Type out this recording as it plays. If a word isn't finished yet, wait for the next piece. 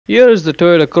Here is the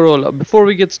Toyota Corolla. Before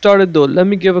we get started though, let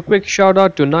me give a quick shout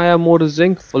out to Naya Motors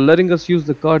Inc. for letting us use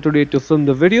the car today to film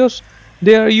the videos.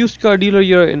 They are a used car dealer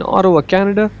here in Ottawa,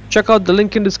 Canada. Check out the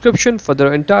link in description for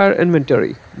their entire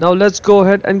inventory. Now let's go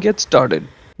ahead and get started.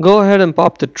 Go ahead and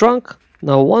pop the trunk.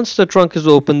 Now once the trunk is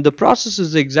open, the process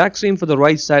is the exact same for the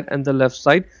right side and the left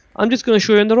side. I'm just going to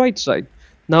show you on the right side.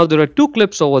 Now there are two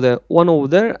clips over there, one over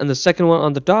there and the second one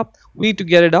on the top. We need to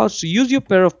get it out, so use your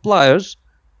pair of pliers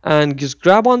and just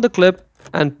grab on the clip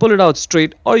and pull it out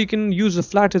straight, or you can use a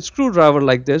flathead screwdriver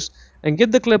like this and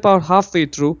get the clip out halfway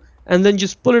through and then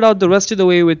just pull it out the rest of the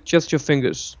way with just your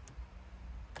fingers.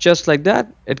 Just like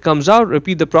that, it comes out.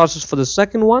 Repeat the process for the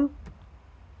second one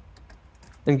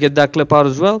and get that clip out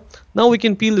as well. Now we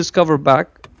can peel this cover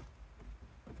back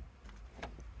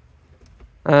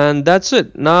and that's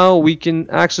it. Now we can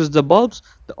access the bulbs.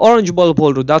 The orange bulb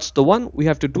holder, that's the one. We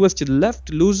have to twist it left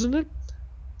to loosen it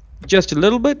just a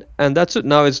little bit and that's it.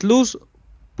 Now it's loose.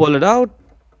 Pull it out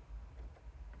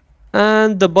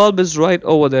and the bulb is right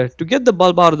over there. To get the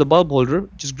bulb out of the bulb holder,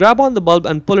 just grab on the bulb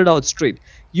and pull it out straight.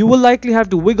 You will likely have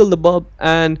to wiggle the bulb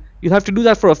and you'll have to do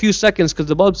that for a few seconds because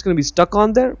the bulb's going to be stuck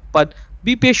on there, but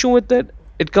be patient with it.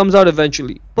 It comes out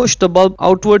eventually. Push the bulb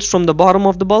outwards from the bottom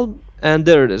of the bulb and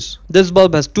there it is. This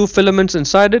bulb has two filaments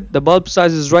inside it. The bulb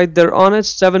size is right there on it,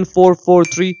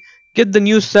 7443. Get the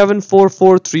new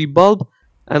 7443 bulb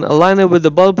and align it with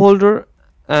the bulb holder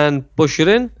and push it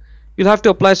in. You'll have to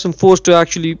apply some force to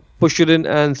actually push it in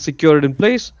and secure it in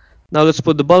place. Now let's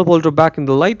put the bulb holder back in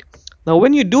the light. Now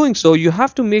when you're doing so, you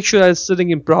have to make sure that it's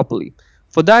sitting in properly.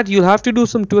 For that, you'll have to do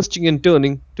some twisting and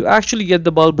turning to actually get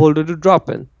the bulb holder to drop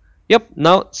in. Yep,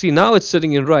 now see, now it's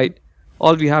sitting in right.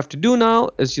 All we have to do now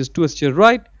is just twist it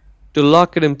right to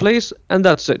lock it in place and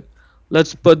that's it.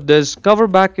 Let's put this cover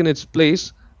back in its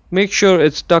place. Make sure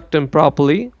it's tucked in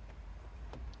properly.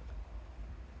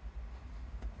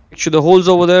 Make sure the holes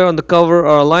over there on the cover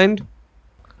are aligned.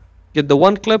 Get the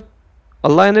one clip,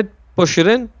 align it, push it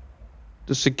in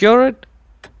to secure it.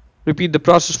 Repeat the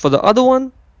process for the other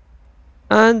one.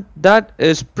 And that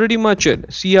is pretty much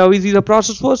it. See how easy the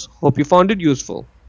process was? Hope you found it useful.